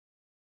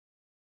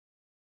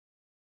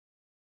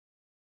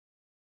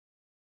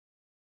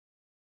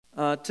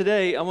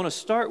Today, I want to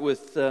start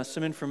with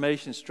some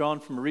information that's drawn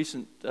from a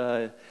recent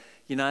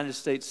United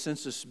States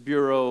Census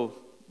Bureau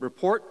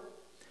report.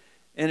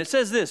 And it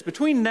says this: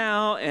 between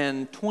now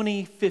and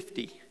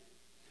 2050,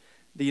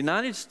 the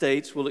United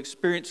States will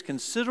experience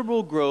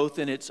considerable growth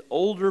in its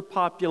older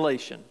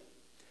population.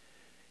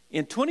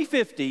 In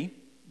 2050,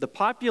 the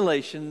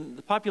population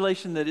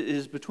that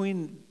is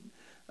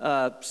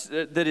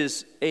that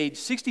is age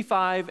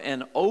 65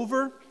 and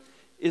over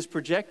is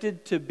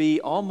projected to be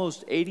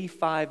almost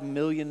 85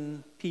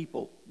 million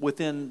people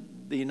within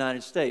the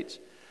United States.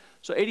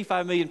 So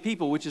 85 million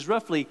people, which is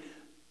roughly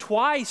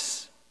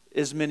twice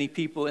as many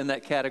people in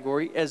that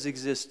category as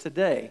exist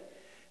today.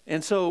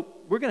 And so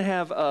we're going to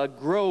have a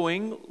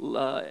growing,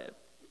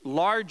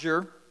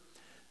 larger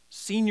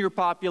senior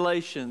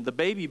population. The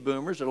baby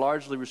boomers are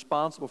largely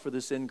responsible for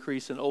this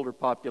increase in older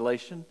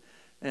population.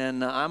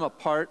 And I'm a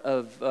part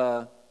of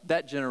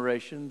that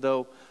generation,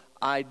 though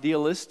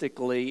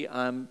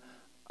idealistically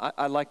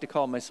I like to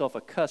call myself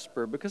a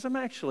cusper because I'm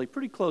actually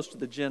pretty close to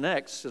the Gen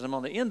X, as I'm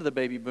on the end of the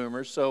baby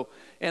boomers.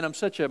 And I'm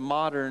such a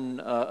modern,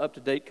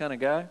 up-to-date kind of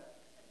guy.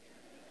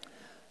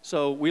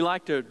 So we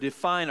like to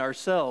define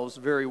ourselves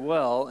very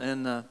well.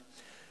 And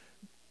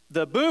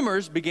the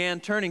boomers began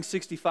turning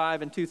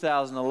 65 in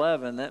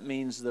 2011. That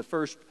means the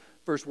first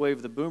wave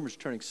of the boomers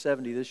turning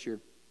 70 this year.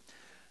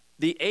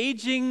 The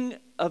aging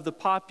of the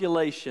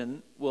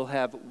population will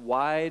have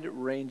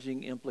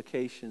wide-ranging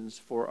implications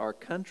for our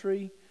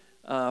country,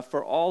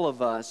 for all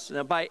of us.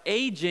 Now, by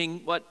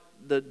aging, what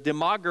the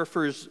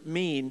demographers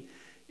mean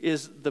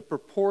is the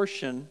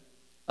proportion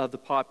of the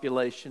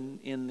population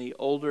in the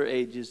older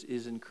ages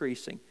is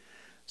increasing.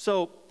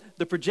 So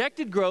the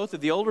projected growth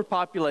of the older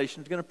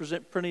population is going to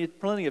present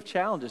plenty of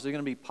challenges. There are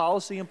going to be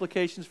policy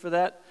implications for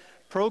that,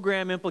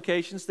 program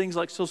implications. Things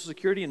like Social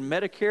Security and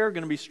Medicare are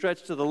going to be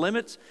stretched to the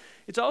limits.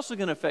 It's also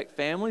going to affect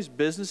families,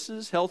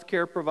 businesses,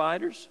 healthcare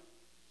providers.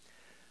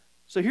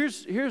 So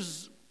here's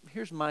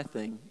my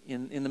thing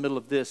in the middle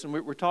of this. And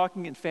we're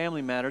talking in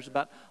Family Matters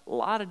about a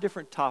lot of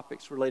different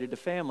topics related to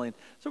family.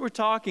 So we're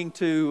talking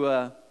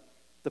to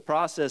the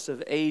process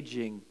of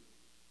aging.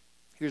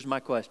 Here's my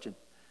question,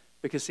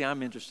 because see,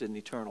 I'm interested in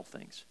eternal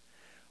things.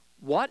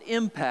 What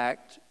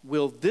impact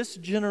will this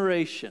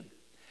generation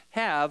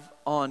have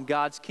on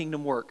God's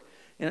kingdom work?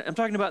 And I'm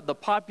talking about the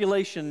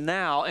population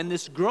now and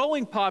this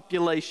growing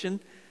population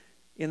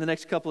in the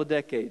next couple of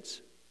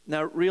decades.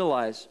 Now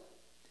realize,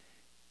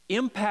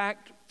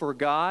 impact for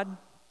God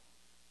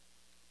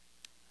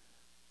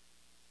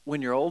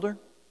when you're older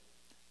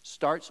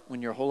starts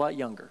when you're a whole lot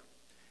younger.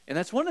 And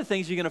that's one of the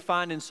things you're going to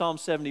find in Psalm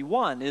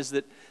 71 is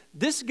that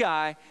this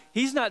guy,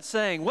 he's not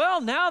saying,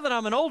 well, now that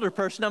I'm an older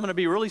person, I'm going to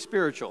be really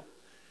spiritual.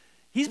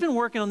 He's been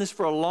working on this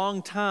for a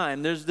long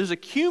time. There's a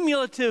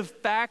cumulative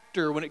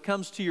factor when it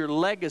comes to your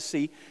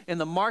legacy and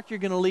the mark you're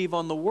going to leave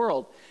on the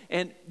world.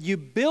 And you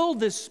build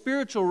this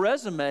spiritual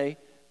resume,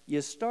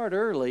 you start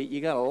early, you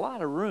got a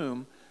lot of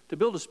room to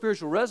build a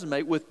spiritual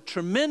resume with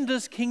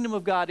tremendous kingdom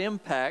of God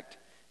impact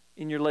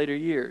in your later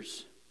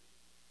years.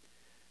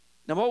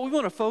 Now, what we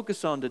want to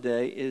focus on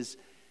today is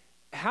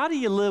how do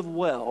you live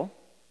well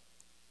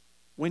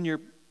when you're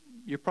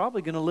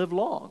probably going to live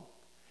long?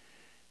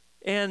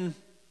 And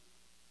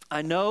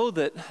I know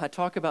that I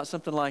talk about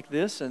something like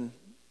this, and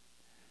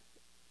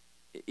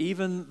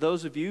even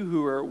those of you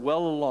who are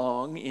well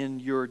along in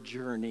your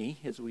journey,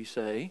 as we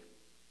say,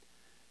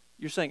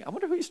 you're saying, I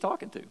wonder who he's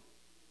talking to.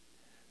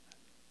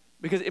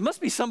 Because it must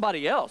be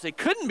somebody else. It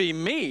couldn't be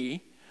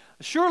me.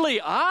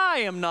 Surely I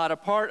am not a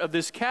part of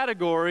this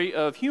category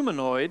of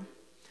humanoid.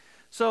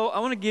 So I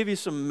want to give you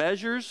some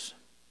measures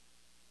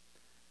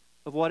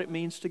of what it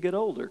means to get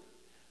older.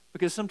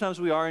 Because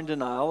sometimes we are in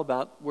denial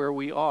about where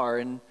we are.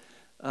 And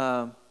I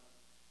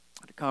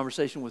had a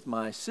conversation with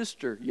my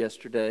sister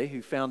yesterday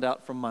who found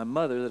out from my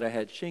mother that I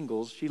had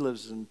shingles. She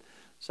lives in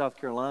South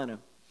Carolina.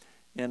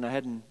 And I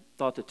hadn't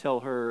thought to tell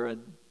her I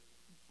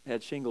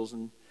had shingles,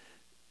 and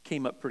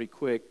came up pretty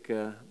quick,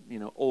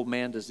 old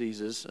man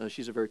diseases.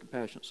 She's a very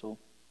compassionate soul.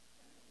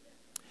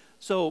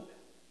 So,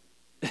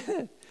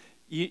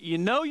 you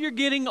know you're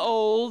getting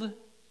old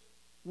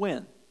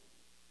when?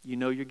 You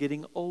know you're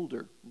getting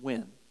older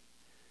when?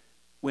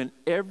 When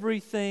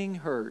everything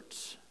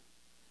hurts,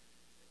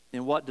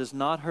 and what does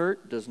not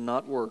hurt does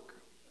not work.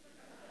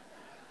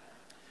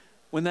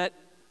 When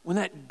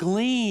that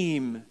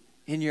gleam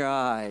in your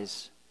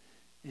eyes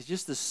is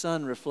just the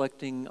sun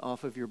reflecting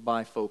off of your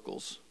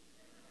bifocals.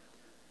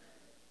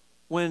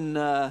 When,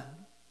 I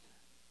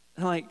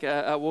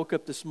woke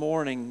up this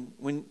morning,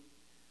 when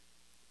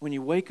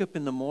you wake up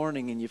in the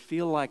morning and you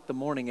feel like the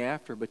morning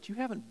after, but you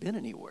haven't been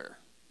anywhere.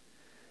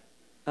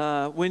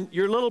 When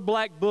your little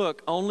black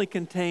book only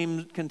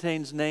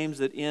contains names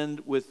that end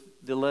with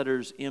the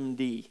letters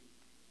MD.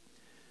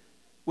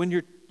 When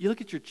you look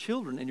at your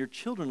children and your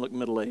children look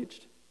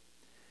middle-aged.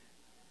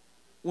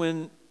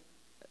 When,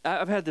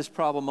 I've had this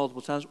problem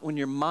multiple times, when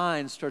your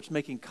mind starts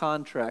making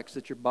contracts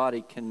that your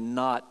body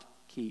cannot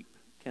keep,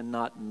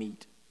 cannot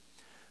meet.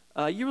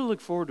 You really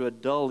look forward to a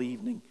dull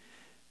evening.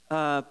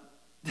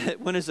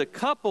 When as a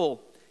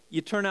couple,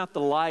 you turn out the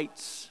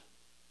lights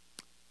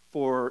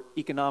for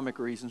economic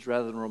reasons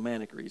rather than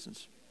romantic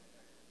reasons.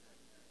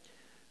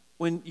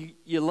 When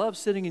you love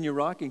sitting in your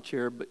rocking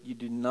chair, but you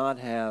do not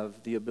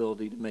have the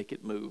ability to make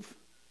it move.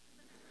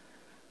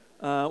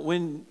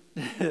 When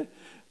I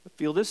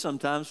feel this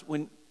sometimes,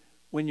 when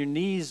your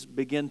knees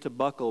begin to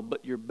buckle,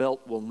 but your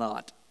belt will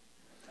not.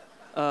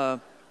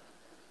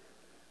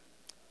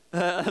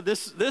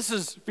 This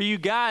is for you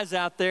guys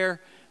out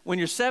there. When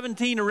you're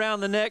 17 around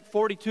the neck,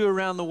 42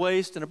 around the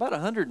waist, and about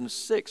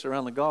 106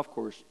 around the golf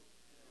course.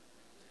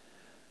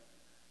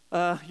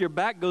 Your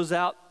back goes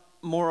out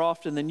more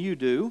often than you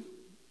do.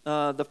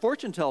 The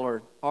fortune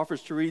teller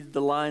offers to read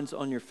the lines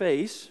on your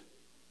face.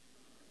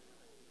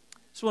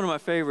 It's one of my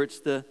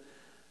favorites. The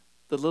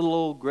little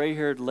old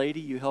gray-haired lady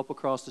you help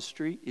across the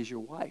street is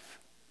your wife.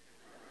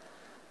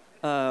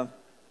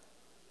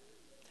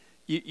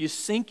 You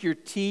sink your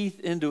teeth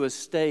into a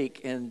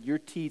steak, and your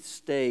teeth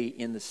stay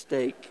in the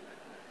steak.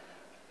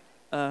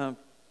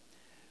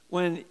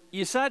 When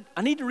you decide,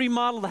 I need to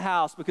remodel the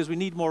house because we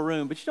need more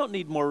room, but you don't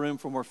need more room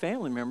for more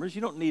family members.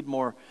 You don't need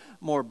more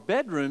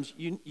bedrooms.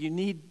 You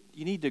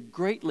need to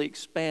greatly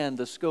expand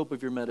the scope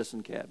of your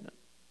medicine cabinet.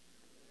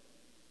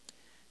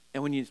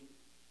 And when you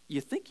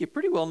think you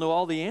pretty well know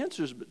all the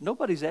answers, but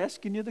nobody's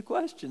asking you the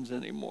questions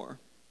anymore.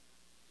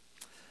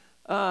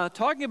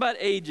 Talking about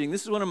aging,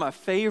 this is one of my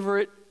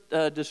favorite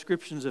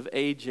descriptions of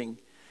aging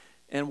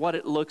and what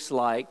it looks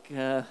like.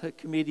 A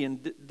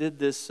comedian did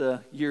this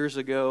years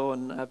ago,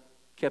 and I've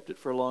kept it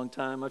for a long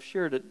time. I've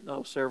shared it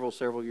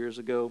several years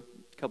ago,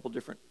 a couple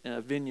different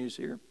venues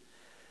here.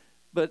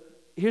 But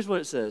here's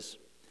what it says.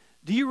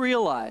 Do you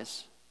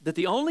realize that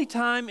the only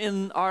time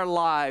in our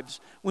lives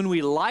when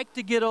we like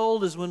to get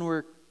old is when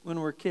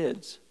we're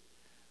kids?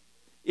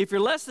 If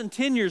you're less than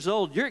 10 years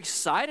old, you're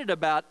excited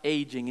about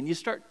aging, and you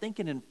start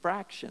thinking in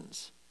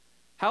fractions.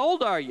 How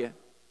old are you?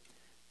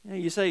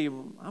 You say,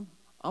 I'm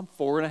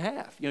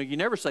 4.5. You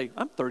never say,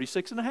 I'm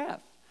 36.5.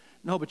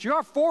 No, but you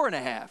are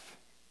 4.5.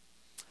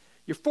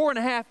 You're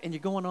 4.5, and you're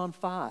going on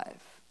 5.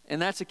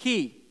 And that's a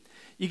key.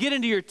 You get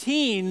into your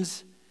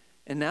teens,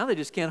 and now they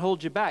just can't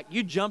hold you back.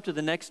 You jump to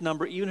the next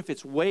number, even if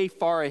it's way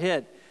far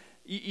ahead.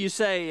 You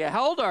say,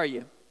 how old are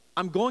you?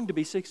 I'm going to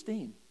be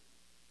 16.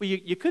 Well,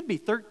 you could be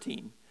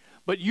 13,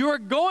 but you're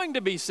going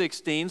to be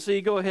 16, so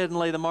you go ahead and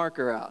lay the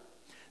marker out.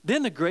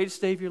 Then the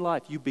greatest day of your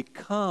life, you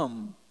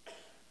become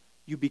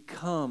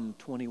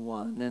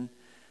 21. And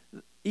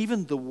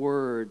even the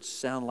words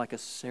sound like a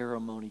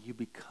ceremony. You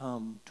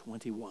become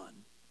 21.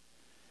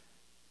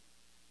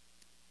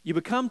 You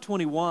become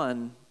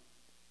 21,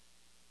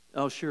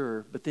 oh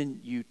sure, but then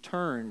you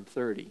turn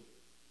 30.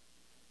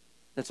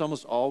 That's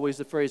almost always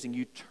the phrasing,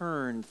 you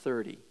turn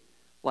 30.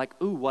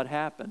 Like, ooh, what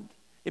happened?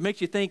 It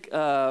makes you think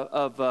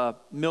of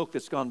milk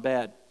that's gone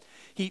bad.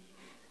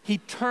 He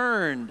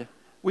turned.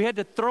 We had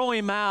to throw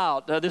him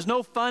out. There's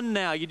no fun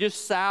now. You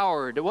just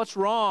soured. What's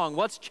wrong?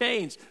 What's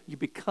changed? You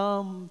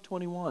become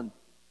 21.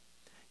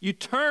 You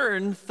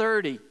turn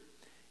 30.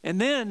 And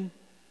then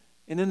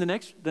the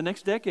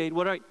next decade,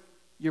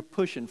 you're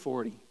pushing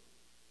 40.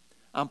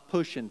 I'm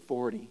pushing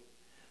 40.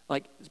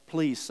 Like,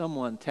 please,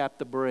 someone tap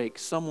the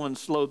brakes. Someone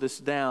slow this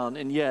down.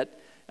 And yet,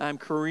 I'm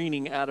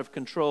careening out of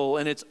control,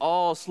 and it's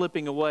all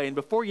slipping away. And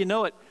before you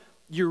know it,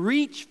 you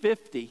reach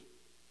 50.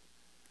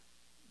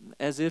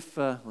 As if,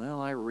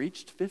 I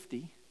reached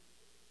 50.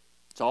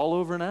 It's all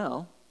over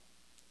now.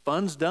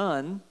 Fun's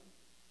done.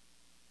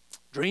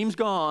 Dream's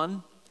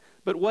gone.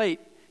 But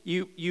wait,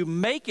 you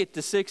make it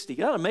to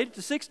 60. I made it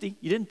to 60.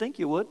 You didn't think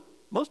you would.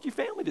 Most of your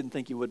family didn't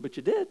think you would, but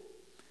you did.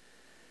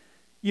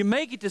 You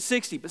make it to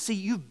 60. But see,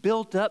 you've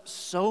built up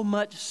so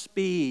much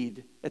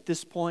speed at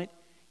this point,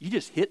 you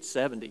just hit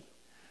 70.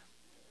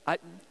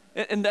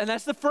 And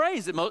that's the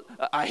phrase.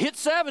 I hit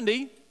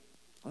 70.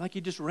 Like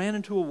you just ran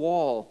into a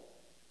wall.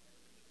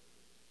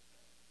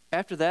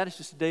 After that, it's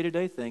just a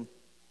day-to-day thing.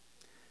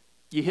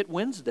 You hit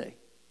Wednesday.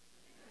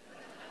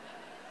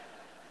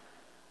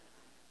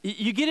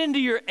 You get into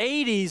your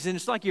 80s, and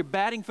it's like you're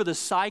batting for the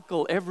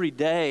cycle every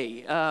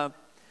day.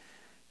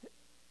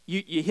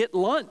 You hit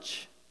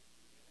lunch.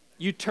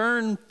 You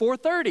turn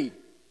 4:30.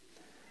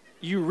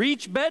 You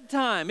reach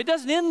bedtime. It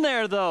doesn't end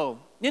there, though.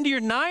 Into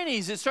your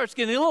 90s, it starts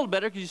getting a little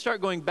better because you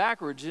start going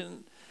backwards.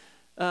 And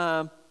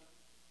then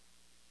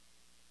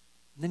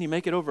you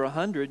make it over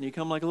 100, and you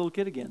come like a little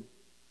kid again.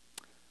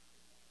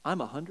 I'm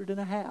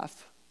 100.5.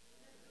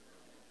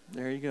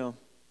 There you go.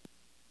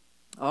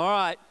 All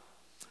right.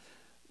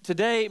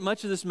 Today,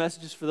 much of this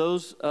message is for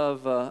those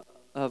of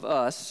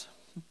us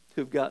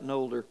who've gotten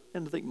older,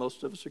 and I think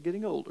most of us are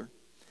getting older.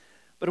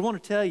 But I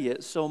want to tell you,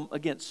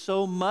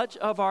 so much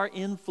of our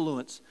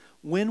influence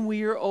when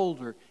we are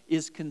older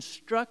is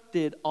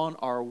constructed on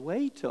our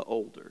way to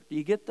older. Do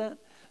you get that?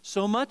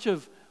 So much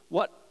of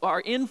what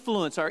our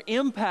influence, our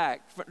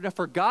impact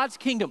for God's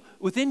kingdom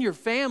within your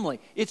family,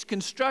 it's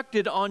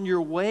constructed on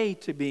your way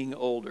to being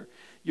older.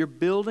 You're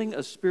building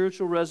a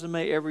spiritual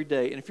resume every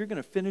day. And if you're going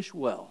to finish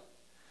well,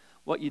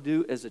 what you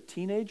do as a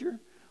teenager,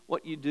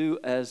 what you do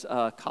as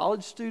a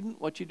college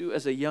student, what you do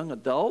as a young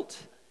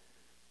adult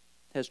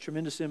has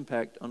tremendous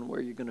impact on where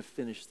you're going to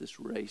finish this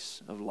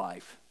race of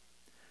life.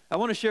 I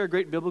want to share a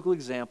great biblical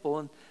example,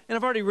 and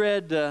I've already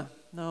read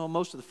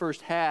most of the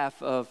first half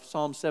of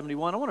Psalm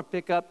 71. I want to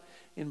pick up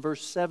in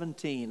verse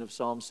 17 of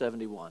Psalm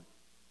 71.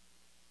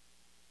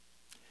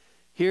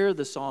 Here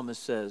the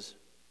psalmist says,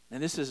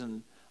 and this is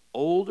an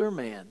older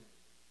man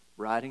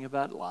writing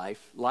about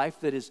life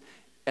that is,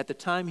 at the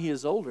time he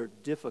is older,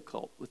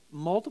 difficult, with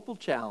multiple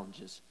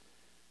challenges.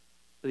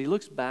 But he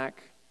looks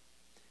back,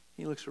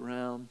 he looks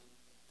around,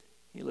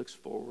 he looks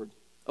forward.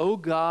 O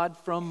God,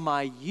 from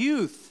my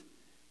youth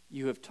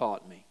you have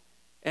taught me,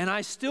 and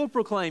I still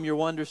proclaim your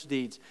wondrous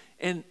deeds.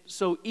 And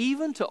so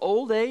even to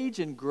old age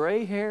and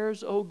gray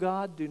hairs, O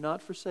God, do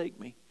not forsake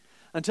me,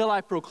 until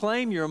I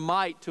proclaim your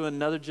might to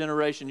another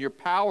generation, your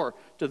power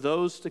to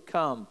those to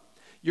come.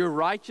 Your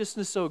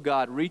righteousness, O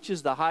God,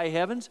 reaches the high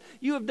heavens.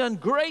 You have done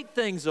great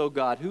things, O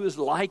God. Who is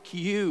like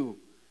you?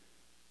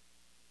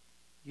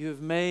 You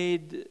have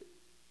made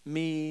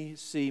me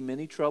see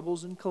many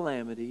troubles and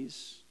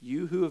calamities.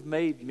 You who have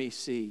made me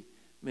see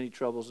many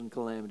troubles and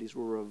calamities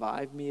will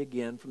revive me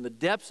again from the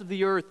depths of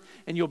the earth,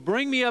 and you'll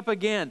bring me up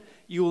again.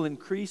 You will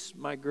increase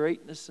my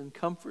greatness and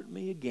comfort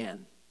me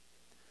again.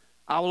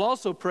 I will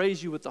also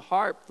praise you with the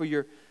harp for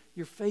your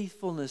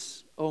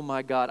faithfulness, O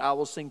my God. I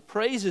will sing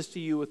praises to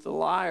you with the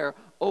lyre,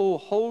 O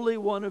Holy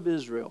One of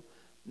Israel.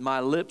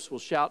 My lips will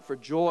shout for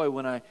joy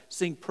when I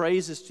sing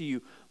praises to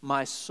you,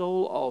 my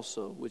soul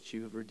also, which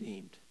you have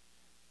redeemed.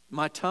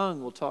 My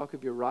tongue will talk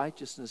of your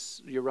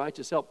righteousness, your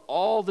righteous help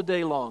all the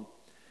day long.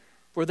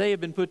 For they have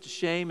been put to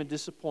shame and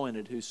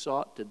disappointed who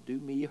sought to do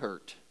me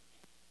hurt.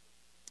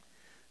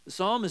 The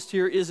psalmist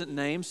here isn't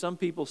named. Some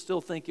people still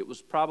think it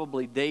was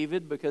probably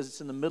David because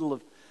it's in the middle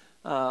of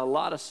a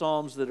lot of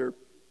psalms that are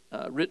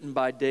written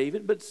by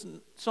David. But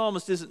the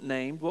psalmist isn't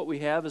named. What we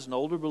have is an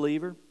older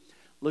believer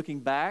looking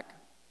back.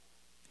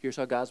 Here's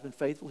how God's been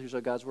faithful. Here's how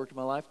God's worked in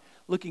my life.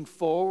 Looking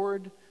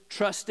forward,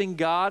 trusting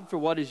God for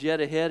what is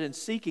yet ahead, and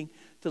seeking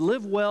to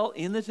live well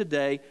in the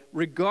today,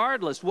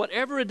 regardless,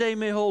 whatever a day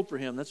may hold for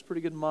him. That's a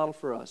pretty good model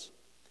for us.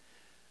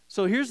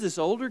 So here's this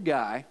older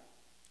guy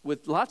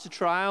with lots of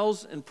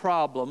trials and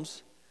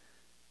problems,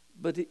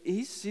 but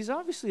he's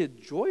obviously a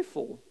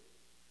joyful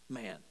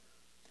man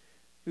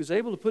who's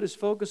able to put his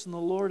focus on the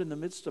Lord in the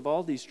midst of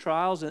all these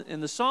trials.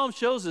 And the psalm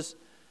shows us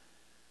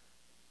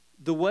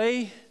the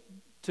way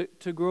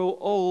to grow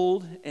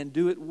old and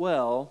do it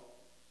well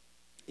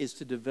is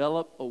to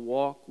develop a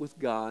walk with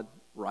God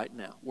right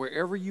now.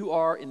 Wherever you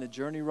are in the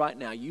journey right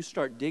now, you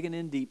start digging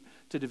in deep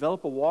to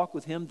develop a walk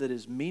with Him that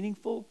is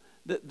meaningful,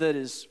 that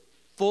is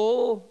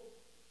full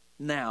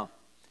now.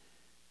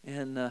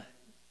 And it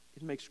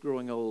makes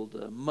growing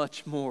old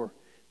much more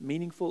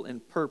meaningful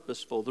and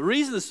purposeful. The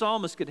reason the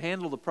psalmist could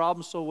handle the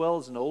problem so well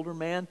as an older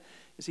man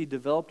is he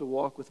developed a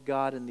walk with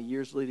God in the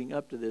years leading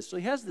up to this. So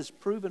he has this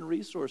proven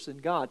resource in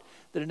God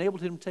that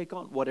enabled him to take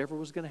on whatever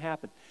was going to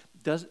happen.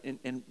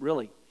 And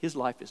really, his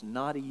life is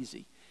not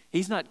easy.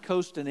 He's not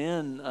coasting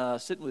in,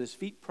 sitting with his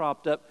feet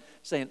propped up,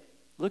 saying,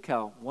 look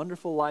how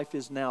wonderful life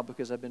is now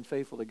because I've been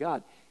faithful to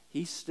God.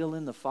 He's still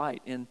in the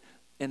fight. And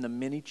the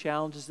many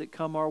challenges that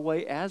come our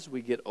way as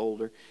we get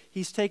older,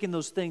 he's taken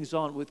those things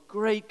on with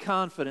great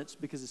confidence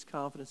because his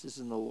confidence is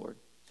in the Lord.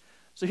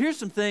 So here's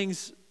some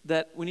things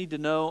that we need to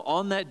know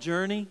on that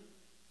journey.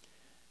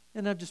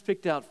 And I've just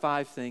picked out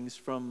 5 things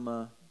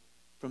from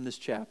this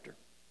chapter.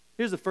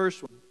 Here's the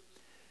first one.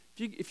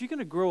 If you're going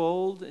to grow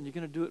old and you're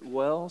going to do it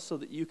well so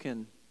that you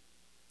can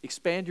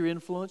expand your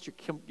influence,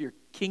 your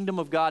kingdom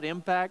of God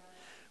impact,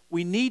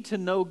 we need to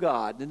know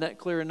God. Isn't that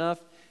clear enough?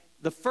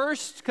 The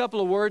first couple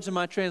of words in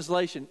my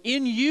translation,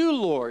 in you,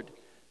 Lord,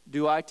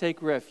 do I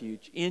take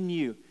refuge. In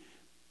you.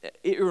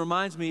 It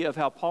reminds me of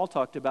how Paul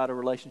talked about a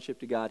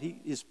relationship to God.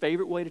 His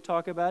favorite way to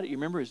talk about it, you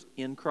remember, is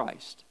in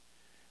Christ.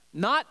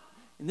 Not,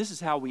 and this is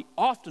how we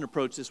often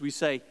approach this, we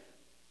say,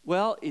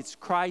 well, it's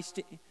Christ.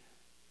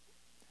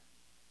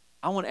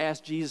 I want to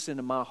ask Jesus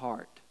into my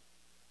heart.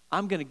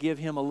 I'm going to give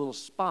him a little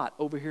spot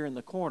over here in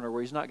the corner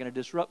where he's not going to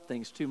disrupt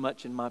things too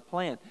much in my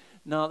plan.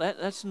 No,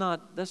 that's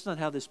not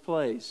how this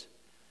plays.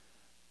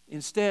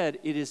 Instead,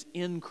 it is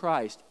in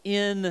Christ,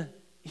 in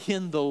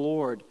the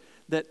Lord,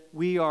 that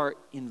we are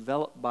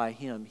enveloped by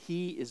Him.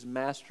 He is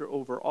master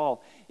over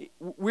all.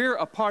 We're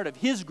a part of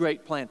His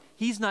great plan.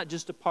 He's not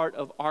just a part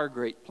of our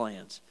great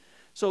plans.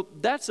 So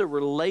that's a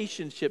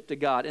relationship to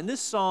God. And this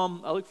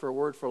psalm, I looked for a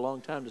word for a long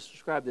time to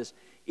describe this,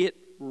 it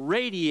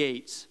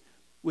radiates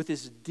with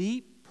this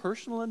deep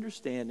personal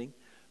understanding,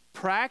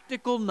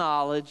 practical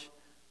knowledge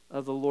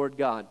of the Lord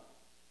God.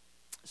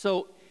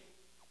 So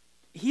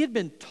he had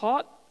been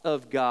taught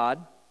of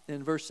God,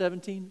 in verse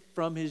 17,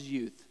 from his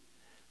youth.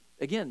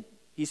 Again,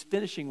 he's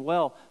finishing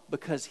well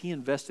because he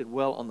invested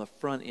well on the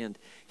front end.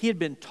 He had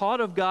been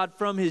taught of God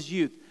from his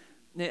youth.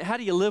 Now, how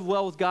do you live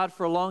well with God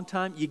for a long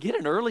time? You get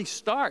an early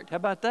start. How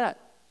about that?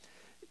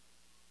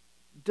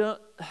 Don't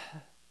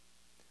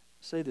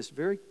say this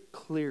very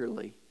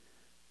clearly.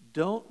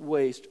 Don't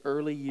waste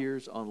early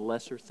years on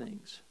lesser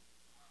things.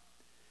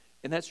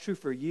 And that's true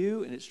for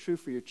you, and it's true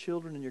for your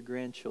children and your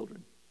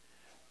grandchildren.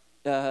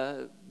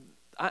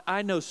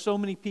 I know so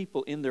many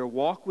people in their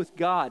walk with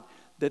God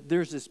that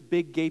there's this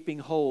big gaping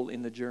hole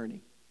in the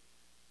journey.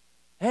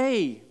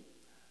 Hey,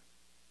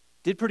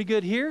 did pretty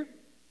good here,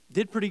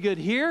 did pretty good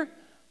here,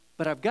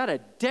 but I've got a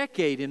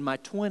decade in my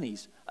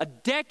 20s, a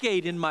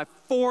decade in my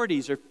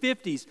 40s or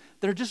 50s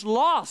that are just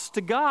lost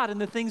to God and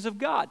the things of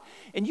God.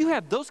 And you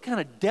have those kind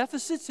of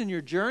deficits in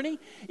your journey,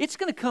 it's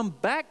going to come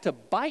back to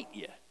bite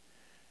you.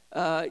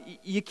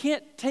 You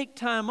can't take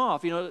time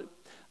off. You know,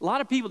 a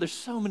lot of people, there's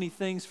so many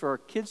things for our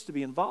kids to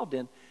be involved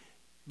in,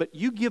 but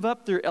you give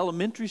up their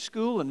elementary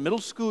school and middle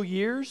school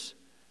years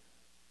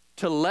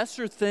to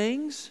lesser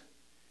things,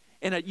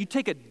 and you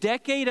take a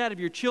decade out of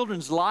your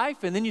children's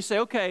life, and then you say,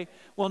 okay,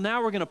 well,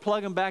 now we're going to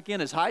plug them back in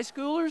as high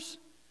schoolers.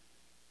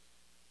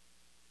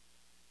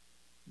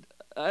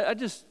 I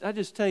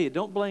just tell you,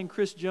 don't blame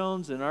Chris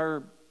Jones and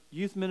our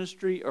youth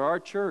ministry or our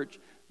church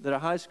that a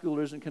high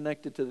schooler isn't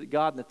connected to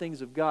God and the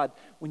things of God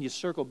when you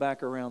circle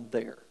back around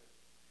there.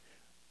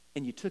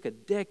 And you took a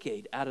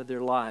decade out of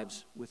their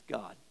lives with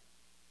God.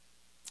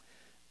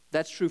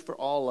 That's true for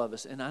all of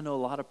us. And I know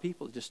a lot of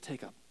people just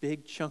take a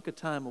big chunk of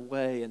time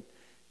away,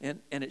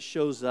 and it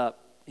shows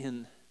up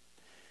in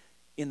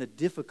the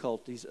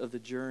difficulties of the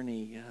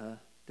journey.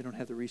 They don't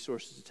have the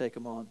resources to take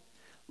them on.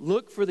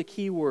 Look for the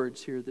key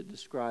words here that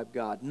describe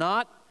God.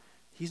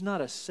 He's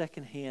not a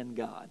second-hand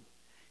God.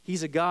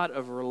 He's a God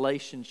of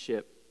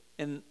relationship.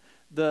 And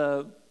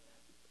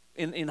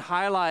in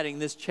highlighting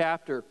this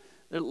chapter,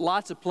 there are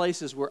lots of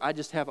places where I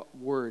just have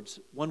words,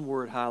 one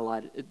word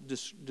highlighted,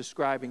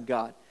 describing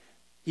God.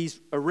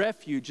 He's a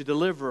refuge, a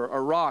deliverer, a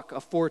rock,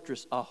 a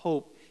fortress, a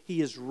hope.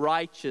 He is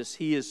righteous.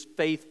 He is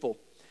faithful.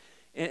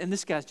 And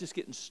this guy's just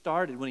getting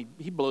started when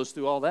he blows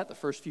through all that, the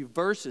first few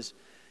verses,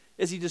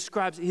 as he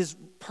describes his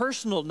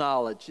personal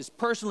knowledge, his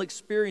personal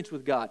experience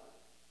with God.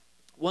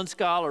 One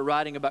scholar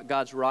writing about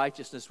God's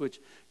righteousness, which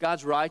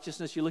God's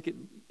righteousness, you look at,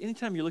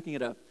 anytime you're looking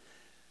at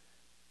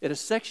a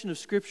section of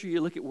Scripture,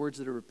 you look at words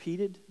that are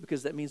repeated,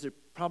 because that means they're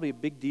probably a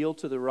big deal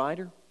to the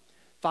writer.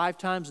 5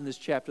 times in this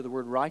chapter, the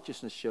word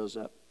righteousness shows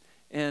up.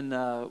 And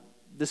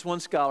this one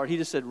scholar, he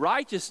just said,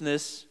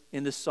 righteousness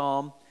in this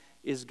psalm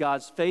is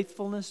God's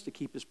faithfulness to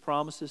keep His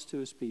promises to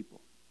His people.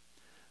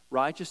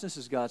 Righteousness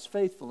is God's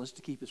faithfulness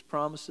to keep His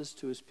promises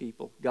to His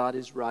people. God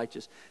is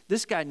righteous.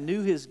 This guy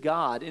knew his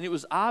God, and it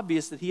was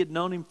obvious that he had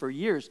known Him for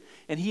years,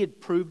 and he had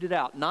proved it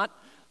out. Not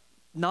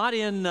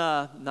in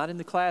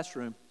the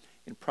classroom,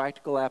 in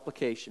practical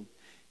application.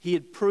 He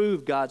had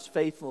proved God's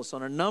faithfulness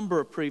on a number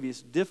of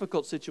previous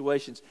difficult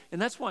situations,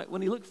 and that's why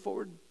when he looked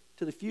forward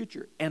to the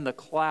future and the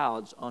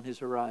clouds on his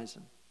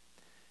horizon,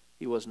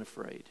 he wasn't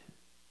afraid.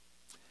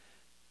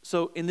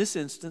 So in this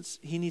instance,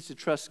 he needs to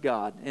trust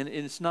God, and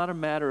it's not a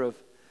matter of,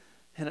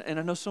 and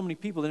I know so many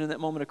people that in that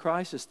moment of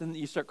crisis, then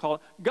you start calling,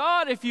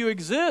 God, if you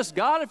exist,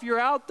 God, if you're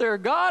out there,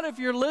 God, if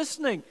you're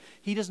listening.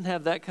 He doesn't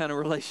have that kind of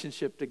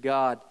relationship to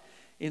God.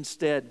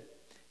 Instead,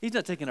 he's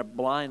not taking a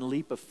blind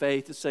leap of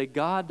faith to say,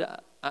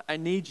 God, I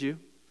need you,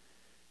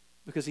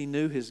 because he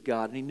knew his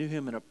God, and he knew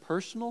Him in a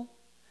personal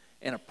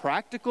and a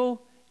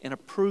practical and a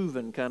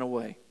proven kind of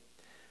way.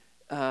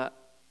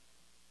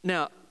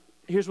 Now,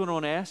 here's what I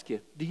want to ask you.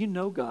 Do you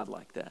know God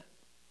like that?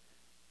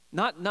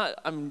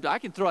 I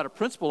can throw out a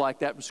principle like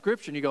that from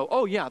Scripture and you go,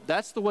 oh yeah,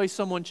 that's the way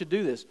someone should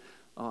do this.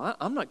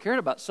 I'm not caring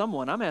about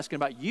someone. I'm asking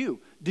about you.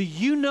 Do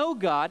you know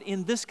God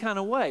in this kind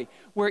of way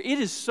where it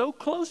is so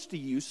close to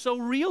you, so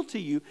real to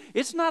you?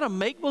 It's not a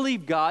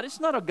make-believe God. It's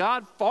not a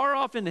God far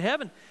off in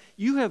heaven.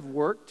 You have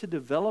worked to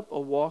develop a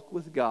walk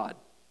with God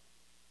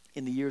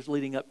in the years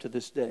leading up to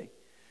this day.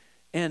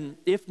 And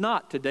if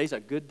not, today's a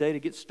good day to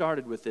get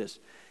started with this.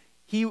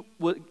 He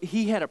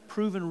had a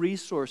proven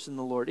resource in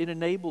the Lord. It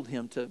enabled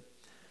him to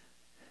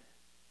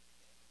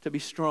be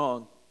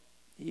strong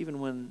even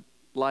when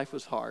life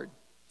was hard.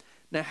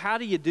 Now, how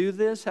do you do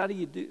this?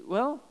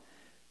 Well,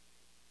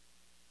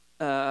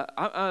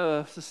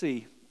 let's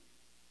see.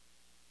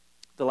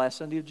 The last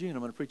Sunday of June, I'm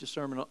going to preach a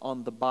sermon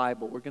on the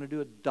Bible. We're going to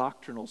do a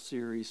doctrinal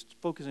series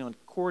focusing on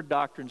core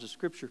doctrines of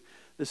Scripture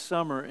this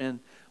summer. And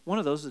one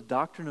of those is the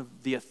doctrine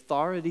of the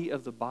authority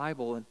of the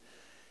Bible.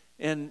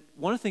 And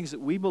one of the things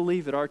that we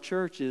believe at our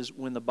church is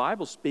when the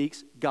Bible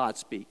speaks, God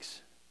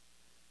speaks.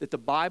 That the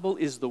Bible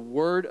is the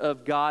Word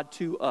of God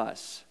to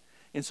us.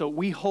 And so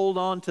we hold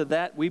on to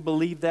that. We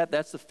believe that.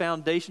 That's the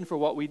foundation for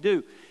what we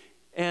do.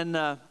 And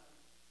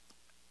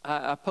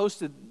I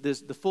posted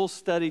the full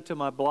study to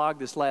my blog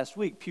this last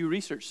week. Pew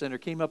Research Center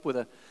came up with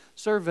a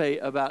survey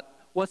about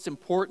what's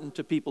important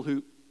to people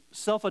who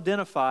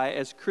self-identify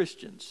as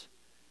Christians.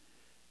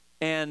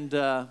 And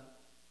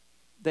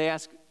they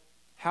asked,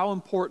 how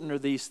important are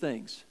these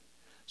things?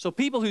 So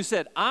people who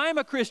said, I'm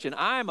a Christian,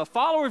 I'm a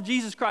follower of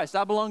Jesus Christ,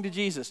 I belong to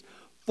Jesus,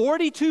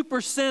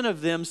 42%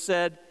 of them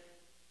said,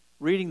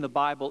 reading the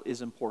Bible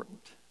is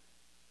important.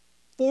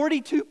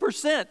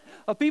 42%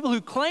 of people who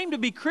claim to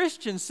be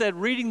Christians said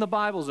reading the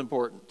Bible is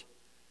important.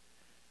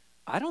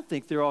 I don't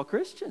think they're all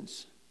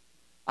Christians.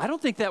 I don't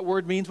think that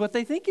word means what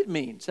they think it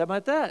means. How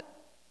about that?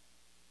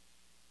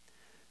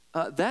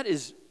 That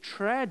is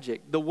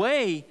tragic. The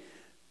way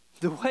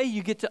the way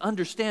you get to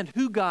understand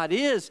who God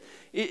is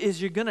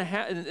you're going to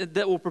have,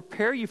 that will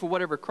prepare you for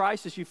whatever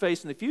crisis you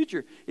face in the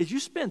future, is you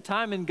spend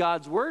time in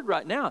God's Word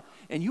right now.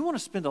 And you want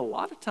to spend a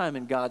lot of time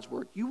in God's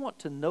Word. You want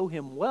to know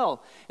Him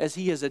well as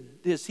He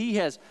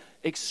has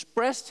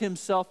expressed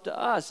Himself to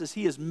us, as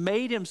He has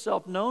made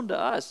Himself known to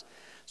us.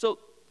 So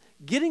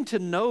getting to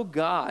know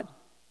God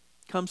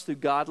comes through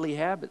godly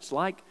habits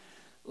like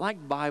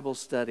Bible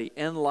study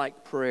and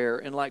like prayer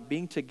and like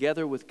being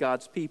together with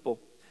God's people.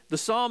 The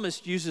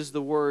psalmist uses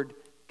the word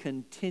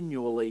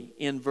continually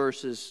in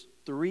verses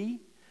 3,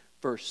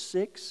 verse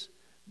 6,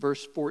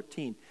 verse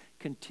 14.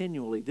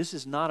 Continually. This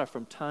is not a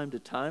from time to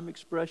time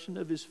expression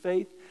of his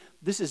faith.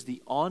 This is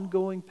the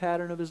ongoing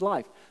pattern of his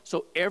life.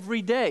 So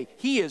every day,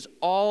 he is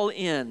all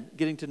in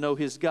getting to know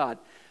his God.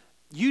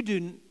 You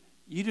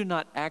do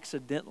not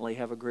accidentally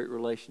have a great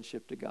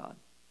relationship to God.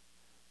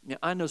 Now,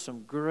 I know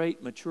some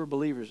great mature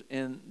believers,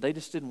 and they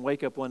just didn't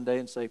wake up one day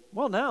and say,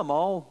 well, now I'm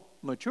all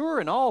mature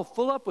and all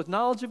full up with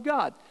knowledge of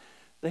God.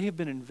 They have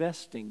been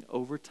investing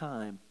over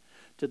time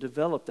to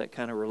develop that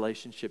kind of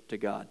relationship to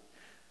God.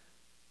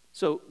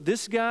 So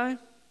this guy,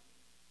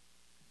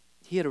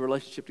 he had a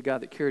relationship to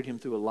God that carried him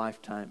through a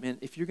lifetime. And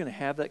if you're going to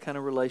have that kind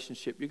of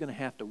relationship, you're going to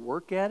have to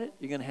work at it.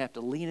 You're going to have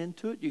to lean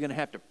into it. You're going to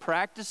have to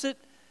practice it.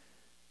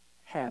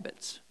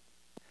 Habits.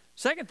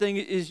 Second thing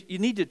is you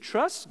need to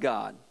trust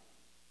God.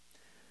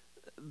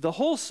 The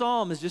whole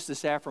psalm is just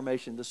this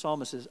affirmation. The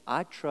psalmist says,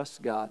 I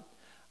trust God.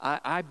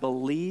 I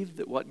believe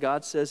that what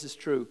God says is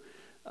true.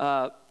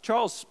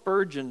 Charles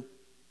Spurgeon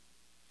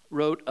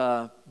wrote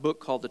a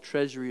book called The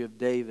Treasury of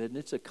David, and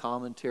it's a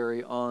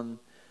commentary on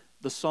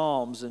the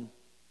Psalms. And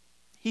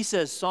he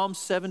says Psalm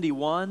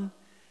 71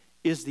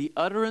 is the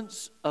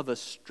utterance of a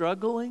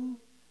struggling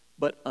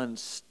but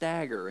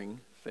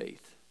unstaggering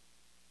faith.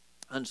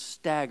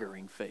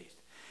 Unstaggering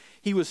faith.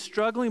 He was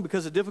struggling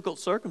because of difficult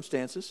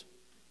circumstances.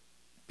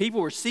 People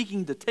were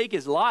seeking to take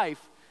his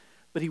life,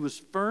 but he was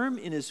firm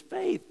in his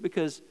faith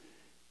because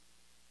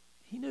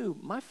he knew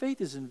my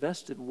faith is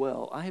invested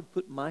well. I have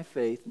put my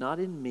faith not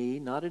in me,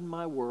 not in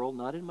my world,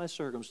 not in my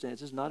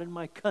circumstances, not in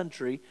my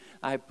country.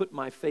 I have put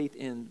my faith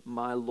in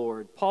my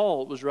Lord.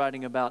 Paul was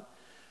writing about,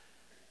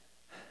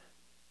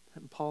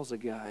 and Paul's a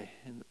guy,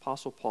 and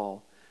Apostle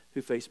Paul,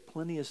 who faced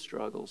plenty of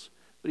struggles,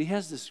 but he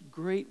has this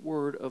great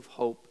word of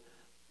hope.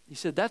 He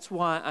said, that's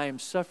why I am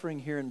suffering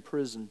here in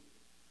prison,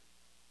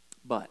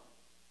 but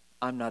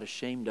I'm not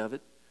ashamed of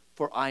it.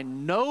 For I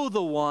know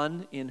the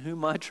one in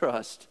whom I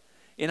trust,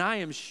 and I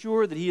am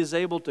sure that he is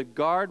able to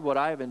guard what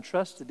I have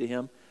entrusted to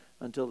him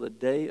until the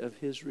day of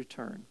his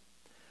return.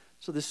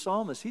 So this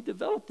psalmist, he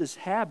developed this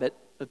habit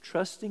of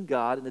trusting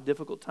God in the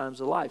difficult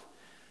times of life.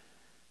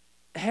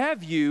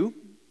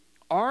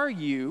 Are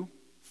you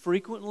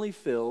frequently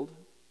filled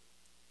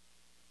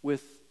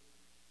with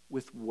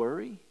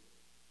worry,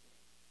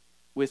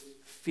 with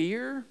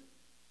fear,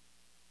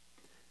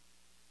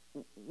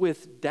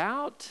 with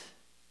doubt?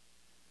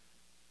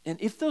 And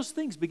if those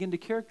things begin to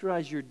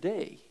characterize your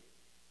day,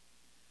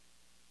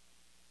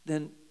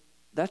 then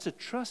that's a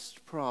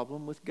trust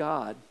problem with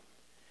God.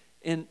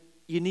 And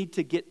you need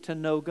to get to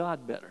know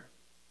God better.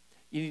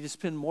 You need to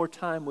spend more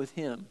time with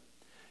Him.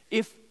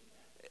 If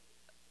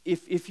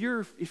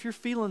you're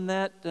feeling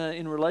that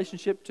in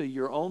relationship to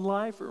your own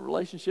life or in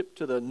relationship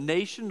to the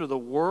nation or the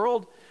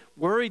world,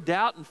 worry,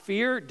 doubt, and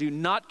fear do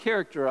not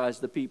characterize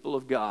the people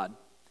of God.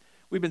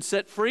 We've been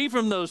set free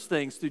from those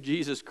things through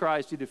Jesus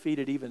Christ, who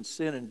defeated even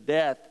sin and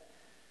death.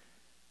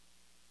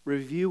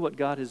 Review what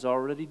God has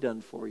already done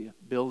for you.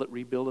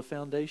 Rebuild a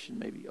foundation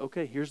maybe.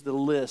 Okay, here's the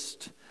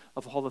list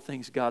of all the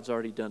things God's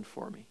already done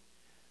for me.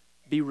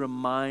 Be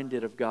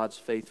reminded of God's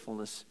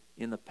faithfulness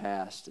in the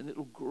past, and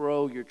it'll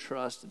grow your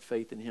trust and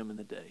faith in Him in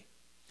the day.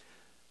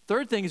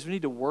 Third thing is we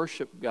need to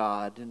worship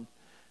God. And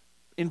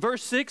in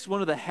verse 6,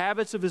 one of the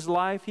habits of his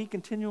life, he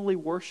continually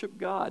worshiped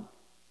God.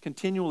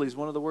 Continually is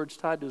one of the words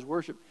tied to his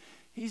worship.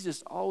 He's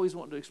just always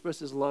wanting to express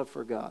his love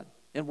for God.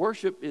 And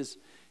worship is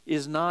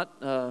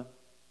not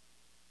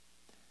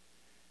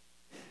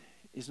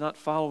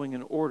following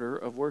an order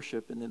of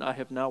worship and then I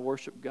have now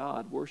worshiped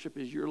God. Worship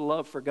is your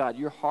love for God,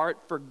 your heart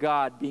for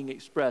God being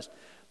expressed.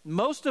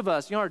 Most of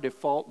us, our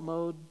default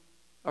mode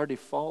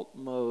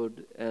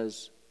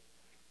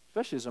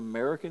especially as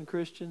American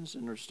Christians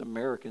and just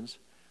Americans,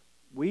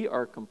 we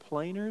are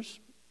complainers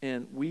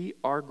and we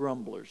are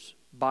grumblers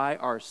by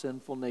our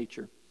sinful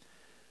nature.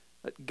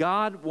 But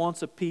God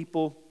wants a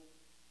people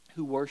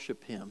who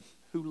worship Him,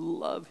 who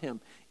love Him,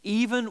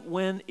 even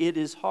when it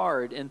is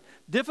hard. And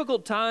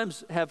difficult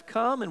times have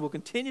come and will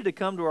continue to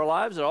come to our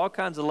lives at all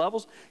kinds of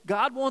levels.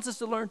 God wants us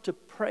to learn to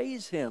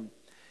praise Him,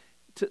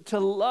 to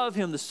love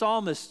Him. The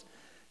psalmist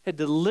had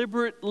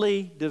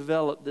deliberately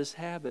developed this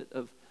habit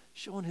of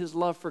showing his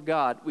love for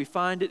God. We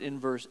find it in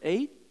verse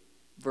 8,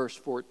 verse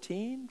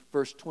 14,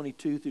 verse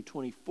 22 through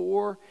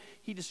 24.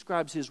 He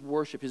describes his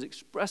worship, his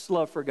expressed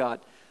love for God.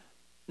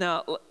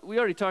 Now, we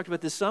already talked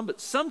about this some, but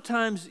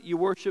sometimes you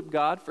worship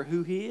God for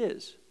who He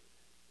is.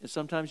 And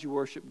sometimes you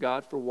worship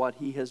God for what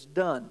He has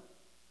done.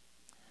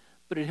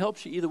 But it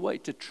helps you either way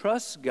to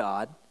trust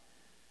God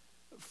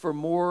for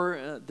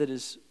more that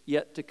is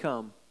yet to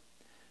come.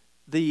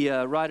 The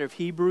writer of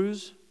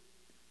Hebrews,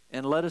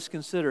 and let us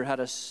consider how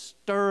to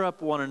stir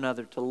up one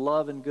another to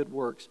love and good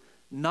works,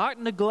 not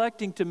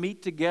neglecting to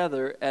meet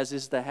together as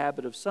is the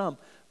habit of some,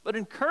 but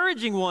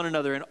encouraging one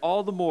another, and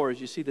all the more as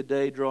you see the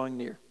day drawing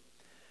near.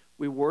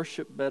 We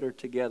worship better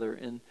together.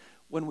 And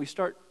when we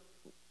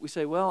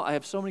say, well, I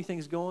have so many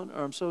things going,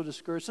 or I'm so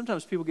discouraged.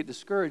 Sometimes people get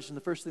discouraged, and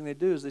the first thing they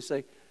do is they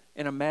say,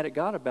 and I'm mad at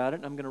God about it,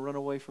 and I'm going to run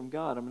away from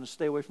God. I'm going to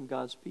stay away from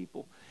God's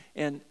people.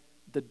 And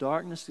the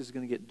darkness is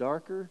going to get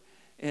darker,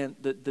 and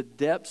the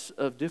depths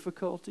of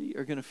difficulty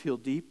are going to feel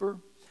deeper.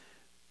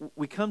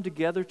 We come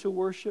together to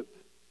worship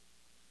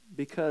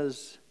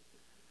because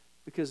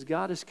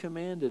God has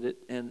commanded it,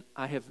 and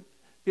I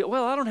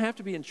don't have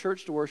to be in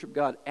church to worship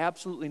God.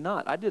 Absolutely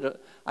not. I did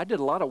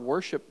a lot of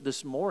worship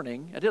this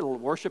morning. I did a little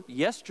worship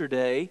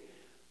yesterday,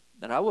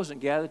 and I wasn't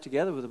gathered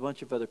together with a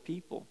bunch of other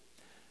people.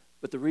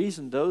 But the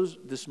reason those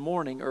this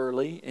morning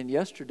early and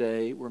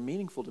yesterday were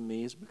meaningful to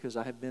me is because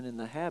I have been in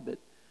the habit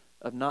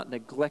of not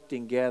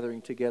neglecting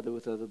gathering together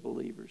with other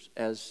believers,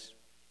 as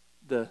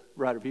the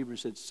writer of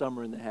Hebrews said, some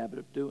are in the habit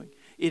of doing.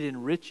 It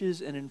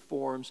enriches and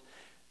informs,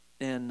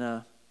 and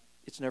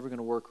it's never going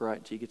to work right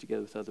until you get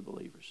together with other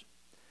believers.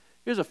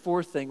 Here's a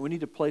fourth thing: we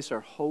need to place our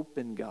hope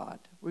in God.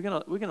 We're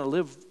gonna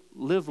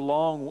live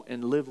long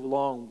and live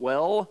long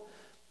well.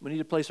 We need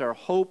to place our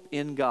hope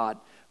in God.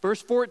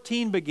 Verse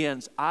 14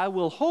 begins, I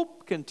will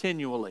hope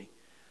continually.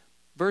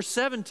 Verse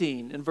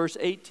 17 and verse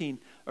 18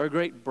 are a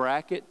great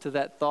bracket to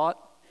that thought.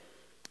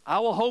 I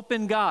will hope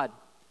in God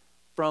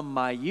from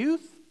my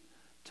youth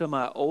to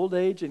my old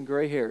age and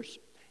gray hairs,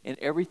 and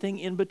everything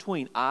in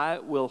between. I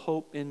will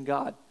hope in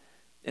God.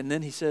 And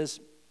then he says,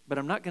 but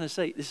I'm not going to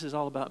say this is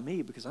all about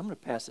me, because I'm going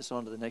to pass this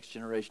on to the next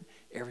generation.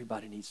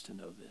 Everybody needs to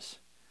know this.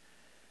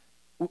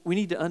 We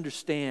need to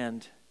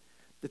understand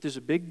that there's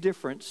a big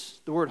difference.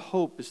 The word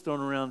hope is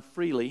thrown around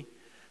freely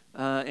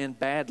and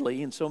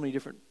badly in so many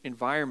different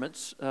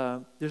environments.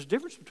 There's a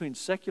difference between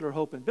secular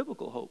hope and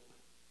biblical hope.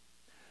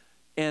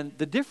 And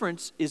the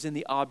difference is in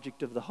the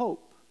object of the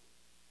hope.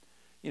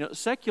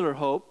 Secular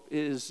hope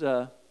is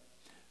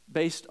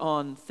based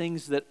on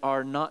things that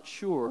are not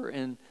sure,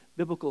 and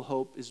biblical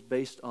hope is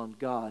based on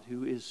God,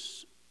 who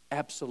is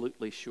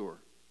absolutely sure.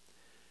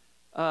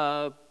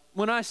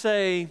 When I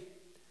say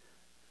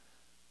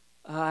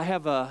I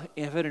have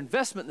an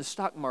investment in the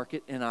stock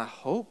market, and I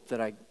hope that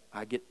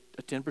I get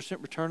a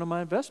 10% return on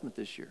my investment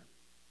this year,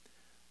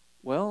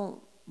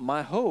 well,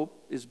 my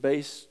hope is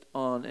based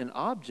on an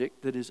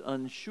object that is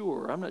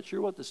unsure. I'm not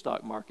sure what the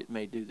stock market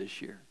may do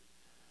this year.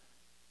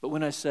 But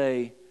when I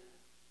say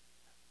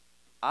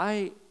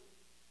I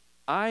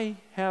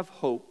have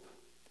hope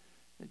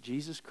that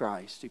Jesus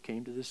Christ, who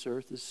came to this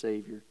earth as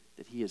Savior,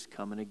 that He is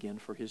coming again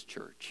for His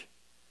church,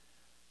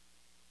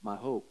 my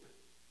hope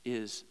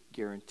is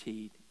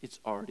guaranteed. It's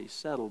already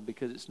settled,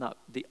 because it's not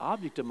the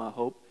object of my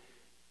hope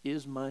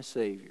is my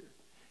Savior.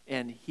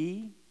 And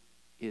He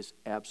is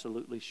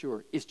absolutely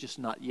sure. It's just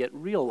not yet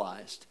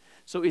realized.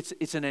 So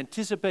it's an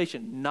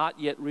anticipation, not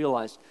yet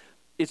realized.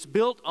 It's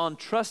built on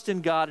trust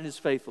in God and His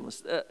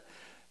faithfulness.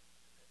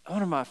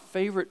 One of my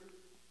favorite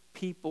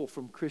people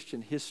from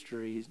Christian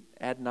history,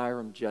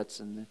 Adoniram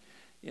Judson.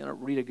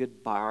 Read a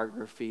good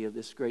biography of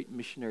this great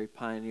missionary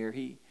pioneer.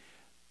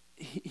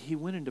 He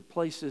went into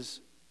places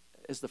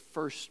as the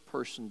first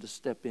person to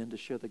step in to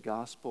share the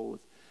gospel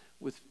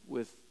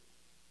with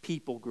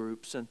people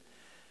groups. And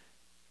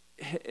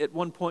at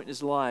one point in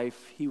his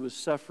life, he was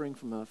suffering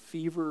from a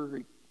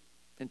fever,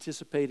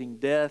 anticipating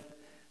death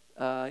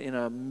in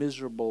a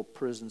miserable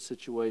prison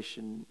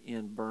situation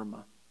in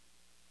Burma.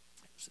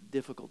 It was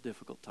a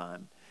difficult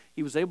time.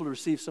 He was able to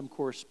receive some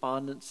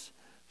correspondence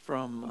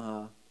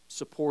from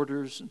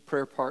supporters and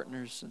prayer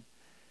partners. And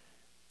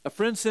a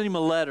friend sent him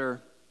a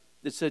letter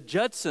that said,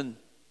 Judson,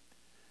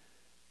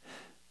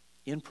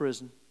 in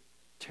prison,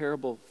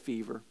 terrible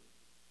fever.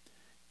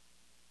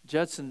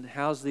 Judson,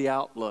 how's the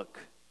outlook?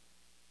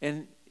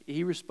 And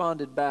he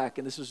responded back,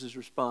 and this was his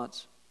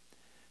response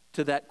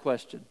to that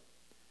question.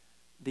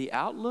 The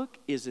outlook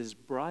is as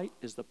bright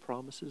as the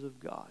promises of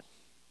God.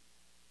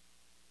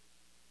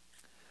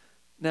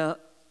 Now,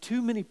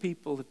 too many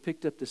people have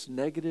picked up this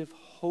negative,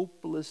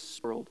 hopeless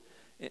world,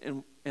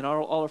 and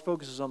all our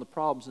focus is on the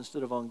problems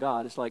instead of on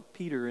God. It's like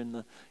Peter in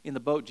the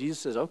boat. Jesus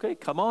says, okay,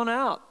 come on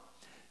out.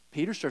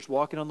 Peter starts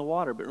walking on the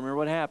water, but remember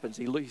what happens.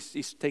 He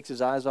takes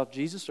his eyes off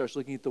Jesus, starts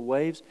looking at the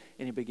waves,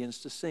 and he begins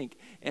to sink.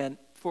 And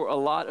for a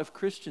lot of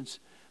Christians,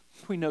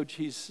 we know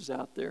Jesus is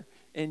out there,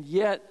 and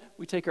yet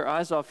we take our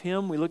eyes off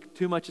Him. We look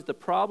too much at the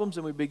problems,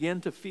 and we begin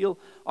to feel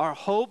our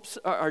hopes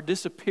are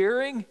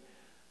disappearing.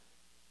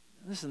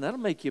 Listen, that'll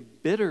make you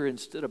bitter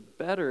instead of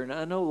better. And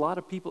I know a lot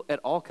of people at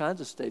all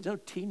kinds of stages. I know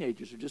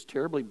teenagers are just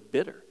terribly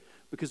bitter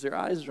because their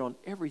eyes are on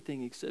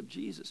everything except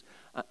Jesus.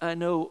 I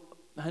know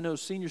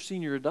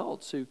senior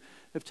adults who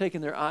have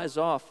taken their eyes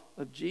off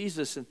of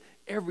Jesus, and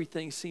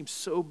everything seems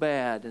so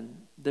bad,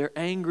 and they're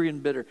angry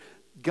and bitter.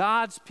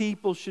 God's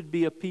people should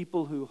be a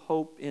people who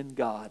hope in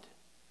God.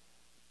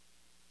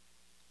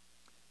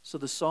 So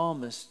the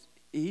psalmist,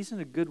 he's in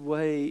a good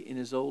way in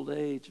his old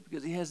age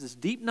because he has this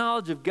deep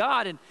knowledge of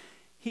God, and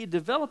he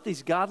developed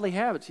these godly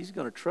habits. He's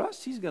going to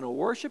trust, he's going to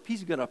worship,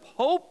 he's going to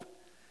hope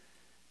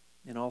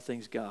in all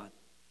things God.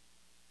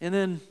 And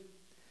then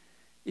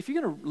if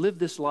you're going to live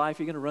this life,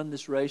 you're going to run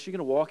this race, you're going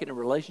to walk in a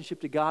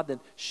relationship to God, then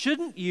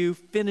shouldn't you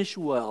finish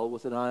well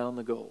with an eye on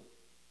the goal?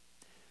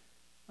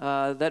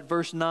 That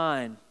verse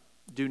 9,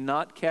 do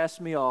not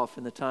cast me off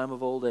in the time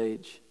of old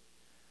age.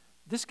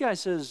 This guy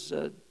says,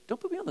 don't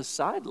put me on the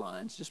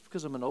sidelines just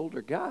because I'm an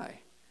older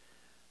guy.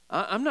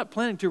 I'm not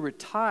planning to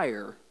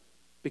retire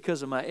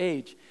because of my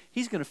age.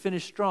 He's going to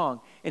finish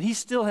strong. And he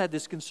still had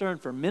this concern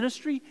for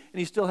ministry, and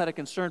he still had a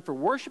concern for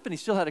worship, and he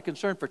still had a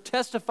concern for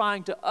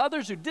testifying to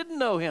others who didn't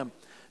know him,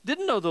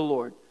 didn't know the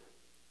Lord,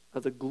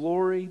 of the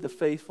glory, the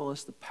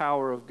faithfulness, the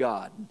power of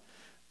God.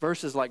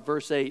 Verses like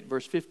verse 8,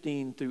 verse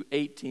 15 through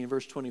 18,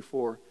 verse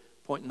 24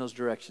 point in those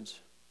directions.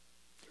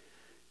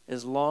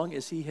 As long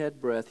as he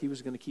had breath, he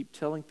was going to keep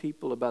telling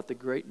people about the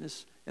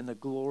greatness and the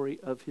glory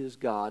of his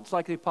God. It's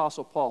like the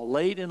Apostle Paul,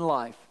 late in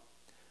life,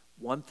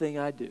 one thing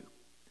I do,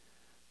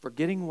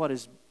 forgetting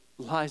what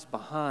lies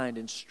behind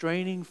and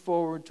straining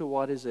forward to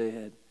what is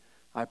ahead,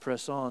 I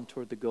press on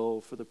toward the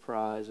goal for the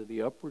prize of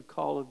the upward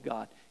call of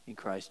God in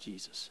Christ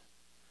Jesus.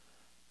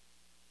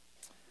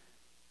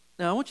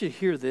 Now, I want you to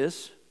hear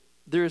this.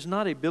 There is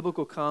not a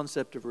biblical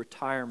concept of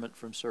retirement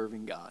from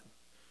serving God.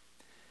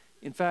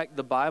 In fact,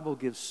 the Bible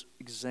gives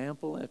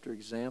example after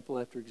example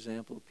after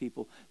example of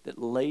people that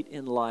late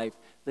in life,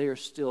 they are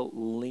still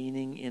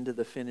leaning into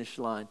the finish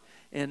line.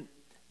 And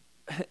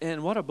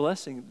what a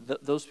blessing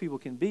those people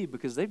can be,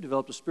 because they've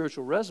developed a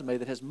spiritual resume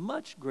that has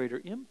much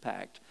greater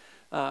impact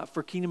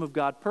for kingdom of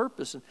God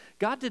purpose. And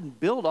God didn't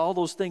build all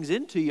those things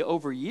into you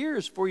over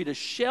years for you to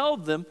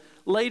shelve them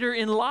later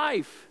in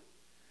life.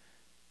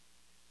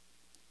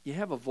 You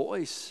have a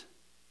voice,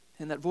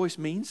 and that voice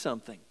means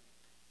something.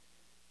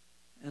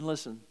 And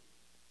listen,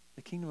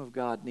 the kingdom of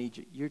God needs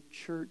you. Your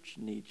church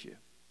needs you.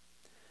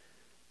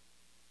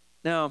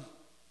 Now,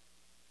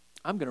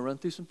 I'm going to run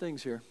through some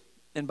things here.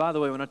 And by the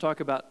way, when I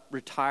talk about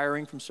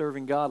retiring from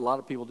serving God, a lot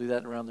of people do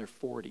that around their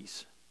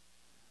 40s.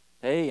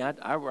 Hey,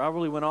 I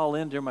really went all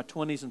in during my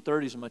 20s and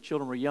 30s when my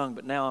children were young,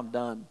 but now I'm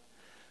done.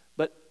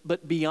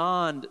 But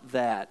beyond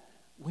that,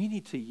 we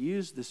need to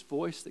use this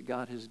voice that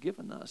God has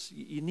given us.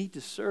 You need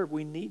to serve.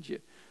 We need you.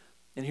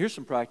 And here's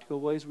some practical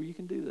ways where you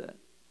can do that.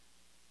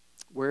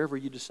 Wherever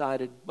you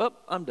decided, well,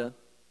 I'm done.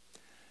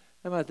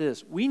 How about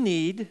this? We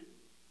need,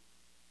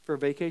 for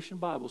Vacation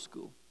Bible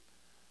School,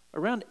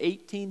 around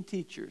 18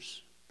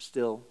 teachers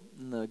still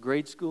in the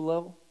grade school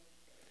level.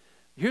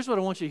 Here's what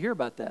I want you to hear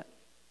about that.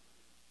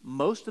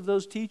 Most of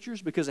those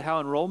teachers, because of how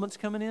enrollment's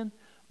coming in,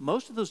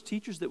 most of those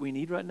teachers that we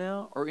need right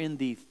now are in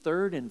the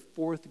 3rd and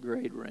 4th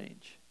grade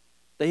range.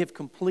 They have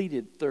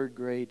completed 3rd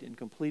grade and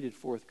completed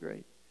 4th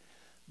grade.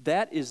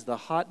 That is the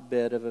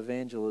hotbed of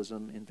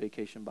evangelism in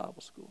Vacation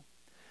Bible School.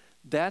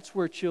 That's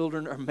where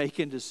children are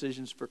making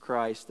decisions for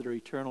Christ that are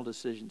eternal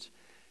decisions.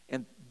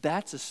 And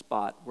that's a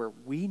spot where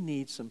we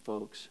need some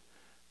folks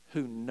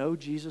who know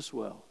Jesus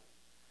well,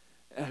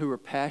 who are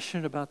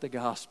passionate about the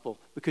gospel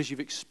because you've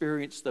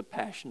experienced the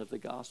passion of the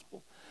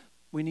gospel.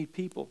 We need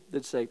people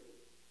that say,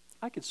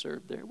 I could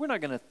serve there. We're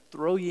not going to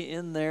throw you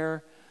in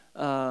there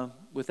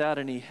without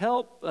any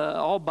help,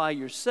 all by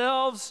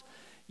yourselves.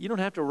 You don't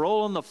have to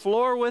roll on the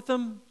floor with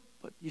them,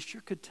 but you sure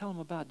could tell them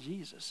about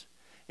Jesus.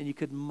 And you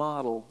could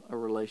model a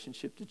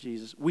relationship to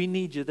Jesus. We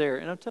need you there.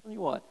 And I'm telling you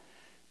what,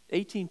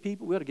 18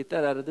 people, we ought to get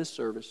that out of this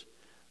service.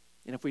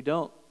 And if we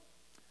don't,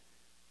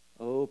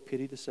 oh,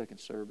 pity the second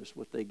service,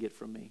 what they get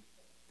from me.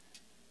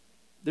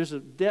 There's a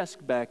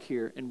desk back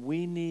here, and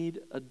we need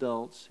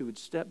adults who would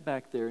step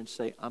back there and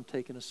say, I'm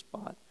taking a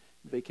spot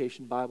in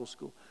Vacation Bible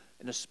School.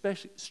 And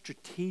especially,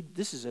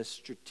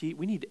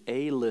 we need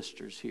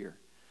A-listers here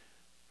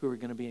who are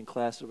going to be in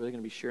classes where they're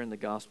going to be sharing the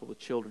gospel with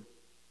children.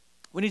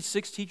 We need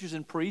 6 teachers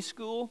in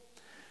preschool.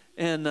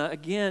 And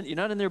again, you're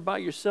not in there by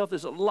yourself.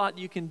 There's a lot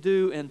you can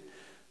do. And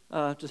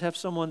just have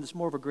someone that's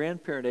more of a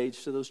grandparent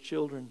age to those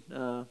children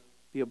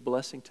be a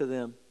blessing to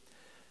them.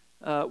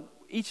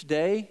 Each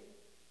day,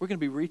 we're going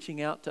to be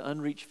reaching out to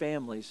unreached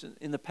families.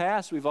 In the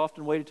past, we've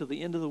often waited till the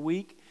end of the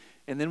week.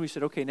 And then we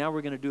said, okay, now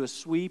we're going to do a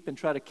sweep and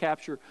try to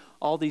capture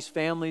all these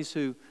families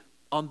who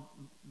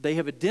they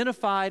have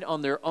identified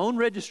on their own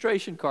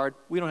registration card,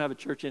 we don't have a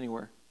church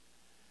anywhere.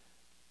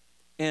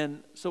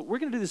 And so we're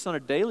going to do this on a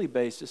daily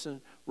basis.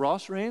 And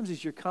Ross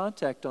Ramsey's your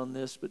contact on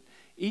this. But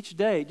each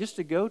day, just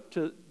to go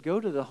to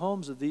the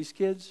homes of these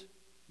kids,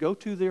 go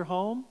to their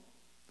home,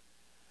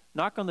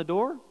 knock on the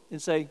door, and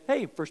say,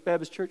 hey, First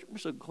Baptist Church, we're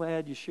so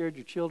glad you shared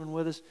your children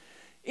with us.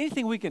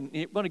 Anything we can,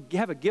 want to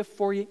have a gift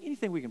for you,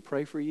 anything we can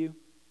pray for you.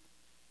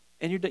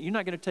 And you're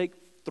not going to take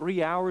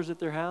 3 hours at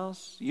their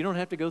house. You don't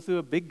have to go through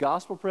a big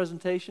gospel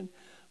presentation,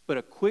 but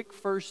a quick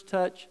first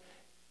touch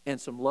and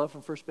some love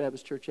from First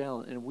Baptist Church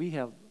Allen. And we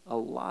have a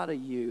lot of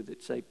you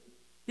that say,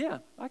 yeah,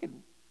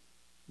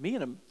 me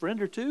and a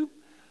friend or two,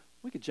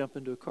 we could jump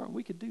into a car and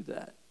we could do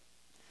that.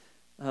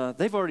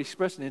 They've already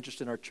expressed an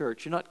interest in our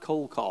church. You're not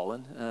cold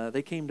calling.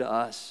 They came to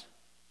us.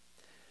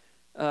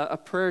 A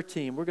prayer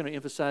team. We're going to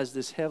emphasize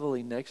this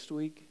heavily next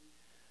week.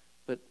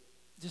 But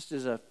just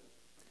as a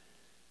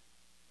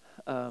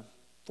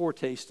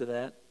foretaste of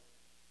that,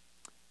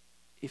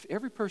 if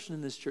every person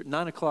in this church,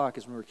 9 o'clock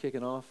is when we're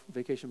kicking off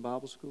Vacation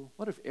Bible School.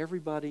 What if every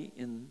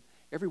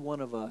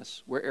one of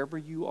us, wherever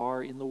you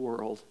are in the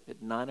world,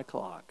 at 9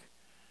 o'clock,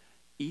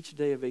 each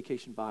day of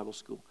Vacation Bible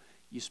School,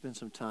 you spend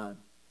some time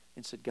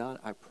and said, God,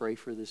 I pray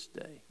for this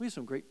day. We have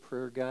some great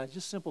prayer guides,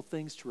 just simple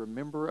things to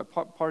remember, a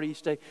part of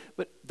each day.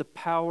 But the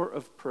power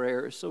of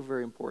prayer is so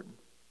very important.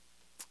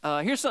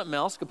 Here's something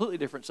else, completely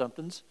different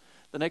somethings.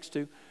 The next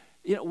two.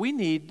 We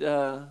need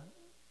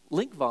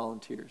Link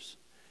volunteers.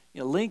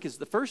 Link is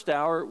the first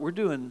hour, we're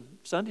doing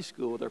Sunday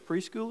school with our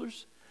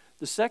preschoolers.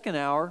 The second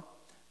hour,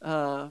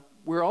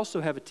 we also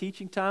have a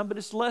teaching time, but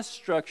it's less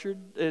structured.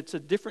 It's a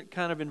different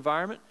kind of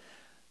environment.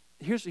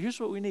 Here's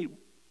what we need.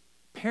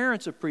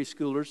 Parents of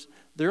preschoolers,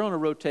 they're on a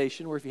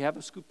rotation where if you have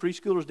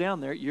preschoolers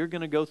down there, you're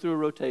going to go through a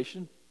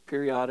rotation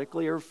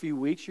periodically. Every few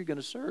weeks, you're going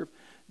to serve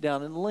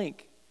down in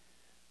Link.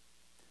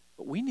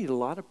 But we need a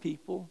lot of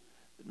people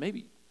that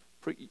maybe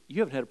you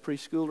haven't had a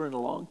preschooler in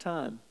a long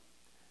time.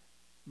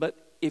 But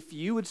if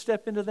you would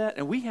step into that,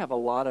 and we have a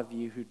lot of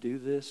you who do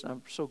this,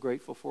 I'm so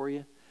grateful for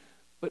you.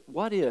 But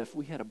what if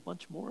we had a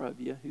bunch more of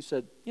you who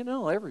said,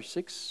 every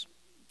 6-8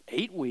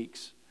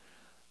 weeks,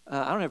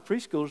 I don't have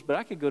preschoolers, but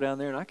I could go down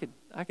there and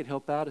I could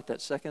help out at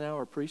that second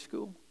hour of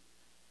preschool.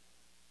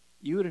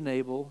 You would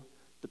enable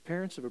the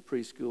parents of a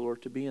preschooler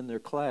to be in their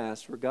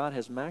class where God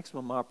has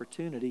maximum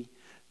opportunity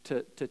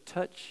to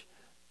touch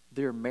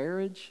their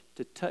marriage,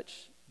 to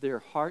touch their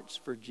hearts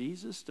for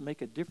Jesus, to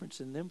make a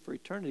difference in them for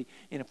eternity.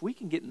 And if we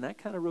can get in that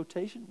kind of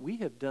rotation, we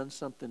have done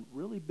something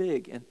really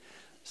big. And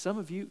some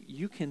of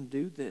you can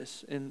do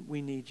this, and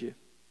we need you.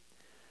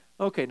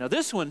 Okay, now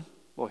this one,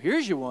 well,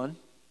 here's your one.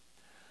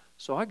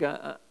 So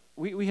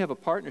we have a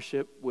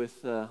partnership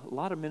with a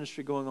lot of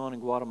ministry going on in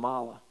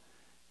Guatemala.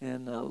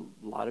 And a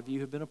lot of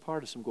you have been a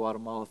part of some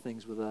Guatemala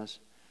things with us.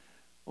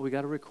 Well, we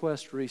got a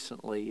request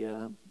recently,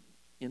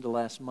 into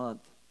last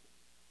month.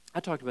 I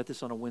talked about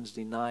this on a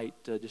Wednesday night,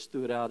 just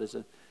threw it out as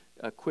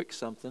a quick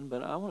something,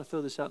 but I want to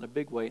throw this out in a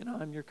big way, and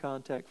I'm your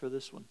contact for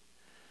this one.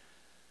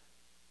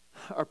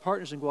 Our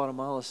partners in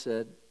Guatemala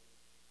said,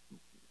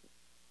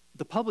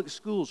 the public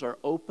schools are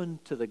open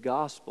to the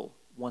gospel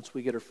once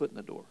we get our foot in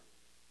the door.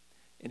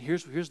 And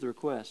here's the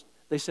request.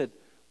 They said,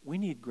 we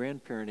need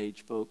grandparent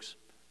age folks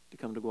to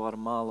come to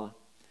Guatemala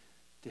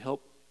to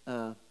help,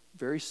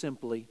 very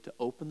simply, to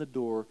open the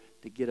door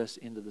to get us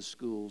into the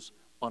schools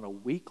on a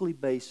weekly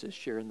basis,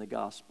 sharing the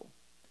gospel.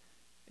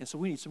 And so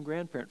we need some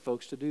grandparent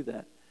folks to do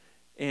that.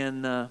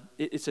 And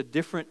it's a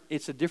different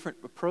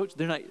approach.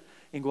 They're not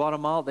in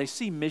Guatemala. They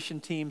see mission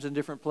teams in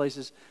different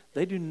places.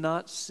 They do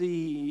not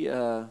see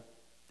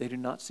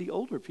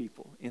older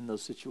people in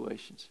those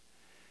situations.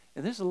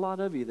 And there's a lot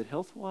of you that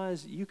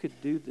health-wise you could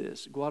do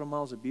this.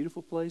 Guatemala's a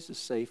beautiful place, a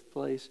safe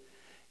place.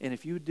 And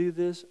if you would do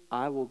this,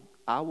 I will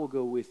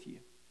go with you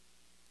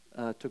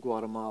to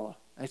Guatemala.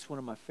 It's one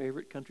of my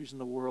favorite countries in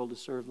the world to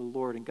serve the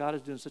Lord. And God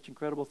is doing such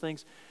incredible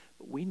things.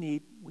 But we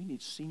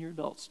need senior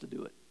adults to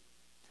do it.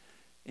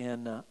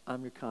 And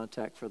I'm your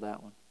contact for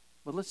that one.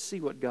 But let's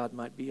see what God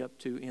might be up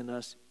to in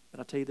us. And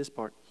I'll tell you this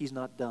part. He's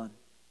not done.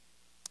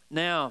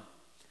 Now,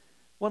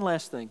 one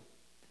last thing.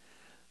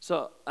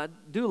 So I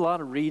do a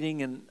lot of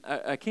reading, and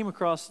I came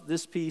across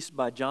this piece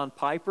by John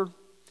Piper.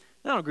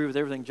 I don't agree with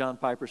everything John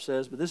Piper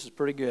says, but this is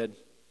pretty good.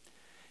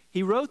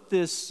 He wrote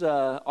this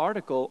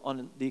article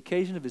on the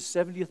occasion of his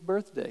 70th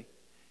birthday.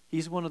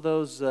 He's one of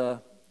those,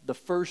 the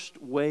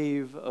first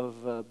wave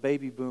of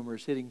baby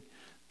boomers hitting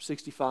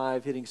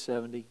 65, hitting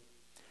 70.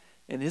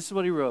 And this is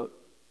what he wrote.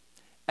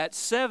 At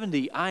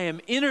 70, I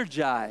am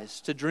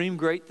energized to dream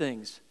great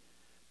things.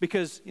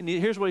 And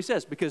here's what he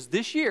says. Because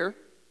this year,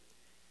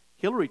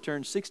 Hillary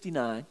turned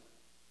 69,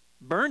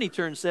 Bernie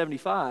turned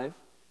 75,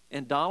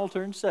 and Donald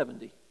turned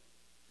 70.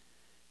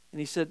 And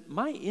he said,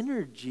 my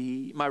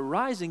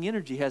rising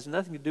energy has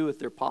nothing to do with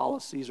their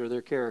policies or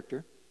their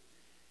character.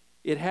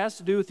 It has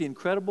to do with the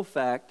incredible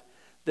fact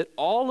that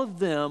all of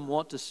them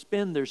want to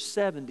spend their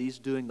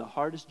 70s doing the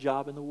hardest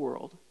job in the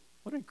world.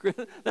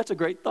 That's a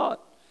great thought.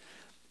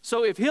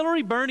 So if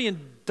Hillary, Bernie,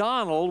 and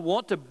Donald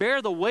want to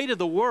bear the weight of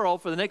the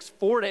world for the next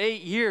 4 to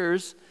 8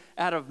 years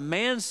out of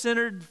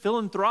man-centered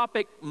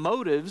philanthropic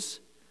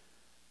motives,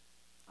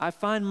 I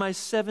find my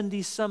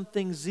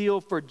 70-something zeal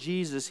for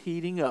Jesus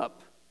heating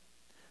up.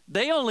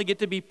 They only get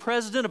to be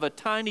president of a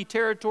tiny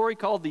territory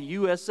called the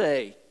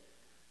USA.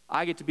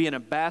 I get to be an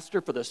ambassador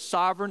for the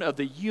sovereign of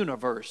the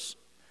universe.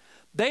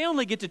 They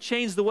only get to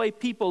change the way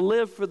people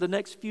live for the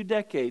next few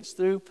decades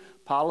through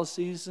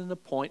policies and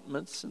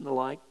appointments and the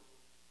like.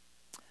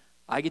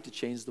 I get to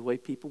change the way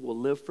people will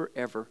live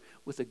forever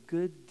with a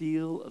good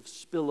deal of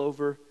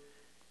spillover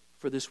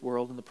for this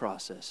world in the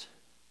process.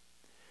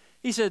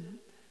 He said,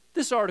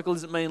 this article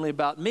isn't mainly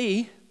about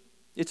me.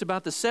 It's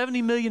about the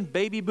 70 million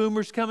baby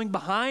boomers coming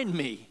behind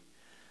me.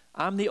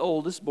 I'm the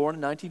oldest, born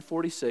in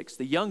 1946,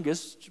 the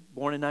youngest,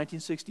 born in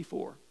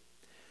 1964.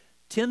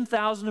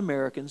 10,000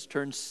 Americans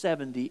turn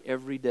 70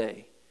 every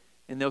day.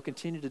 and they'll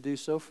continue to do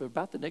so for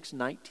about the next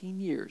 19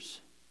 years.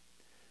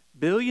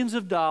 Billions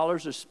of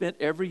dollars are spent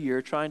every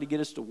year trying to get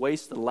us to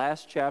waste the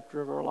last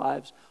chapter of our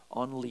lives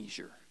on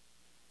leisure.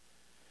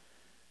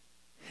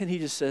 And he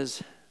just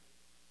says,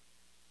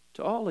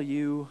 to all of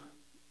you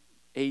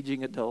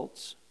aging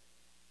adults,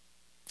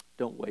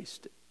 don't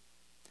waste it.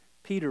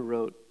 Peter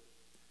wrote,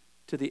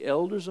 to the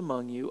elders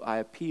among you, I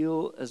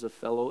appeal as a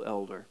fellow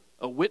elder,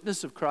 a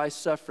witness of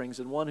Christ's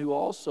sufferings, and one who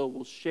also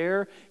will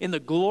share in the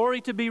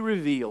glory to be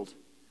revealed.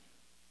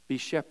 Be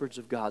shepherds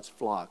of God's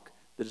flock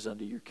that is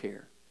under your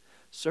care,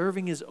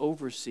 serving as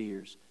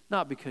overseers,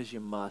 not because you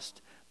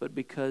must, but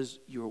because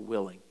you're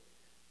willing,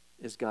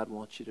 as God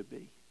wants you to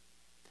be.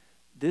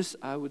 This,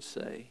 I would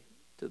say,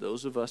 to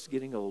those of us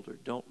getting older,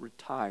 don't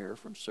retire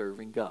from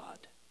serving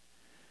God.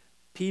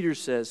 Peter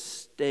says,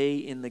 stay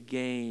in the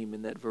game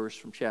in that verse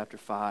from chapter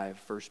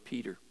 5, 1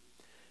 Peter.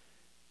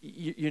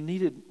 You're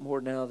needed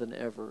more now than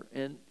ever.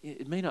 And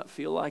it may not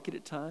feel like it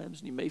at times,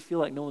 and you may feel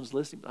like no one's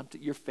listening,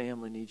 but your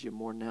family needs you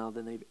more now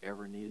than they've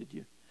ever needed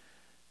you.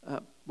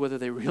 Whether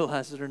they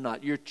realize it or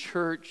not. Your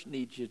church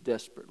needs you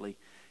desperately,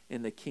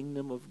 and the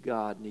kingdom of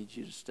God needs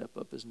you to step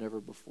up as never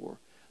before,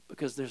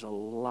 because there's a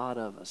lot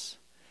of us,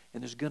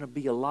 and there's going to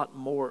be a lot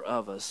more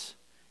of us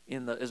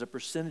as a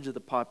percentage of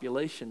the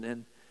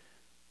population,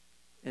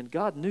 and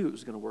God knew it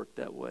was going to work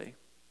that way.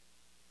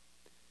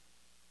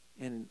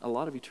 And a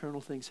lot of eternal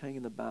things hang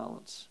in the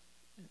balance.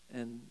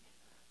 And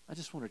I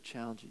just want to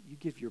challenge you. You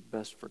give your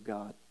best for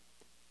God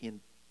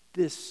in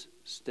this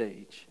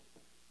stage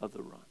of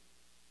the run.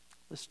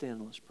 Let's stand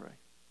and let's pray.